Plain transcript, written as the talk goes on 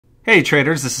Hey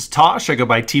traders, this is Tosh. I go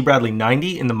by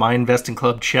TBradley90 in the My Investing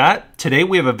Club chat. Today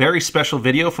we have a very special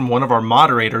video from one of our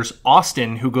moderators,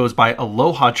 Austin, who goes by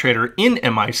AlohaTrader in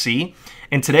MIC.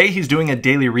 And today he's doing a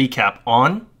daily recap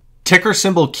on ticker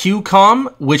symbol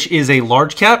QCOM, which is a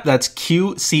large cap, that's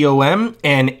QCOM,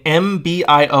 and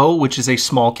MBIO, which is a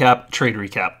small cap trade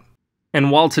recap.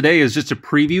 And while today is just a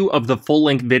preview of the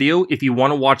full-length video, if you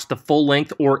want to watch the full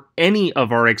length or any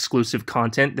of our exclusive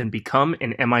content, then become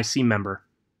an MIC member.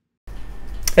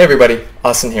 Hey everybody,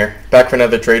 Austin here, back for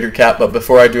another trade recap, but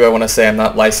before I do I want to say I'm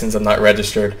not licensed, I'm not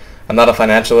registered, I'm not a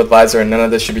financial advisor, and none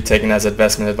of this should be taken as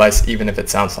investment advice even if it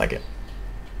sounds like it.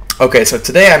 Okay, so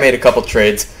today I made a couple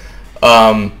trades,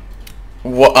 both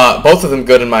of them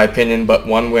good in my opinion, but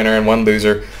one winner and one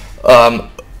loser.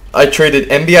 I traded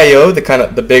MBIO,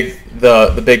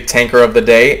 the big tanker of the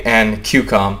day, and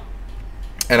QCOM,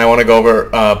 and I want to go over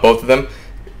both of them.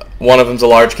 One of them's a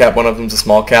large cap, one of them's a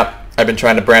small cap. I've been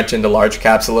trying to branch into large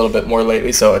caps a little bit more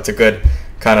lately, so it's a good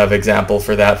kind of example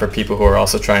for that for people who are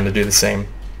also trying to do the same.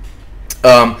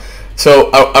 So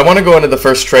I want to go into the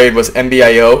first trade was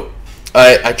MBIO.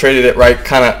 I traded it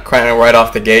kind of right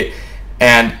off the gate,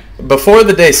 and before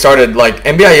the day started, like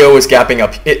MBIO was gapping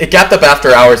up. It gapped up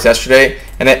after hours yesterday,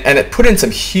 and it put in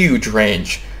some huge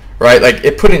range, right? Like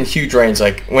it put in huge range.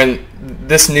 Like when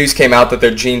this news came out that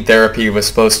their gene therapy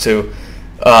was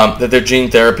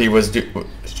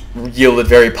yielded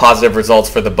very positive results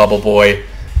for the bubble boy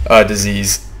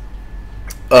disease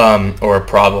or a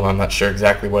problem. I'm not sure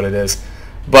exactly what it is,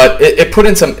 but it put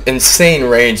in some insane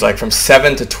range, like from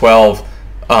 7 to 12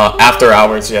 after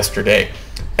hours yesterday,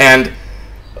 and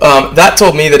that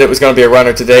told me that it was going to be a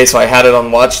runner today, so I had it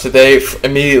on watch today.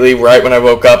 Immediately right when I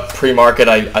woke up pre-market,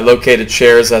 I located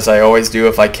shares as I always do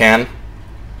if I can,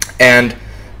 and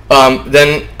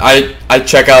then I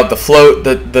check out the float,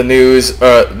 the news,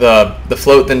 the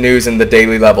float, the news, and the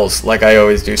daily levels like I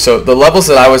always do. So the levels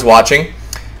that I was watching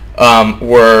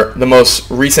were the most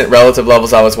recent relative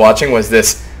levels I was watching was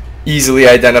this easily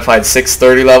identified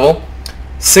 630 level,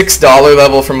 $6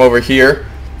 level from over here,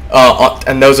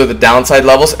 and those are the downside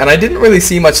levels. And I didn't really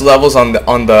see much levels on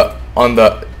the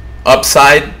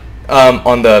upside,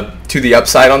 to the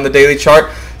upside on the daily chart.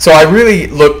 So I really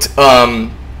looked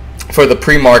for the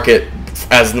pre-market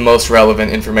as the most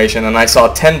relevant information, and I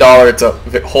saw $10, it's a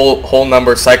whole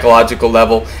number psychological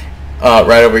level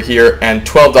right over here, and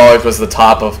 $12 was the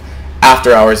top of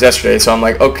after hours yesterday. So I'm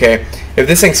like, okay, if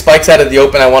this thing spikes out of the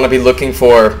open, I want to be looking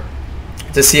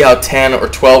to see how 10 or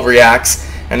 12 reacts,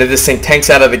 and if this thing tanks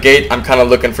out of the gate, I'm kind of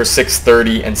looking for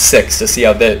 630 and 6 to see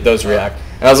how those react.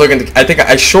 And I was looking I think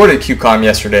I shorted QCOM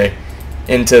yesterday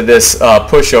into this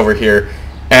push over here.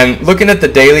 And looking at the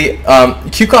daily,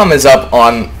 QCOM is up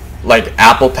on like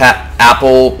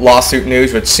Apple lawsuit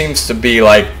news, which seems to be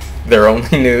like their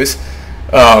only news.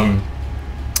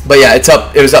 But yeah, it's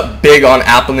up. It was up big on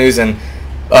Apple news, and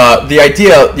the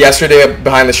idea yesterday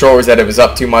behind the short was that it was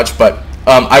up too much. But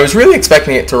I was really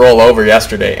expecting it to roll over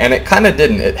yesterday, and it kind of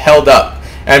didn't. It held up,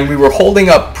 and we were holding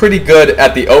up pretty good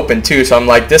at the open too. So I'm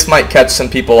like, this might catch some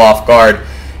people off guard.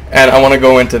 And I want to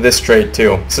go into this trade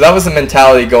too. So that was the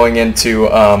mentality going into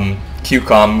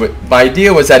QCOM. My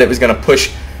idea was that it was going to push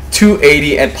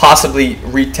 280 and possibly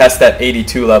retest that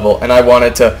 82 level. And I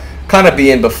wanted to kind of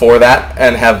be in before that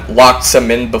and have locked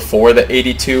some in before the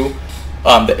 82,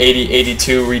 the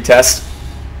 80-82 retest,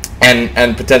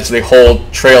 and potentially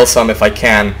trail some if I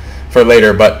can for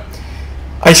later. But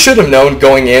I should have known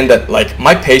going in that like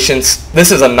my patience,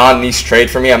 this is a non-niche trade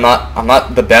for me. I'm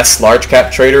not the best large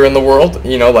cap trader in the world,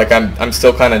 you know, like I'm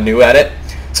still kind of new at it.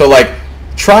 So like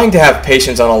trying to have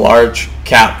patience on a large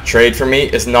cap trade for me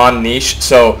is non-niche.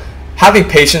 So having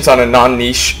patience on a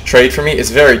non-niche trade for me is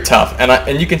very tough.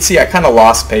 And you can see I kind of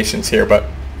lost patience here, but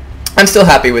I'm still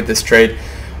happy with this trade.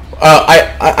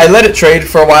 I let it trade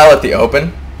for a while at the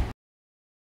open.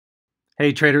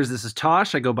 Hey traders, this is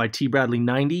Tosh. I go by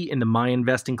TBradley90 in the My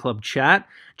Investing Club chat.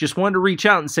 Just wanted to reach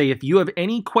out and say if you have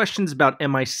any questions about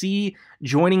MIC,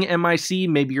 joining MIC,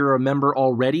 maybe you're a member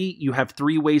already, you have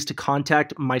 3 ways to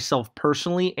contact myself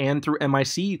personally and through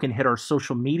MIC. You can hit our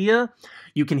social media,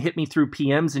 you can hit me through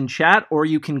PMs in chat, or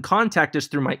you can contact us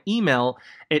through my email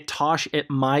at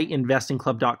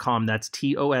tosh@myinvestingclub.com. That's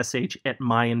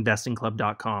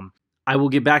TOSH@myinvestingclub.com. I will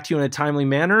get back to you in a timely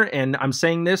manner, and I'm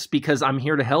saying this because I'm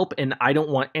here to help, and I don't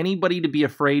want anybody to be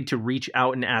afraid to reach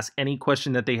out and ask any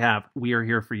question that they have. We are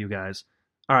here for you guys.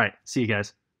 All right, see you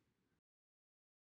guys.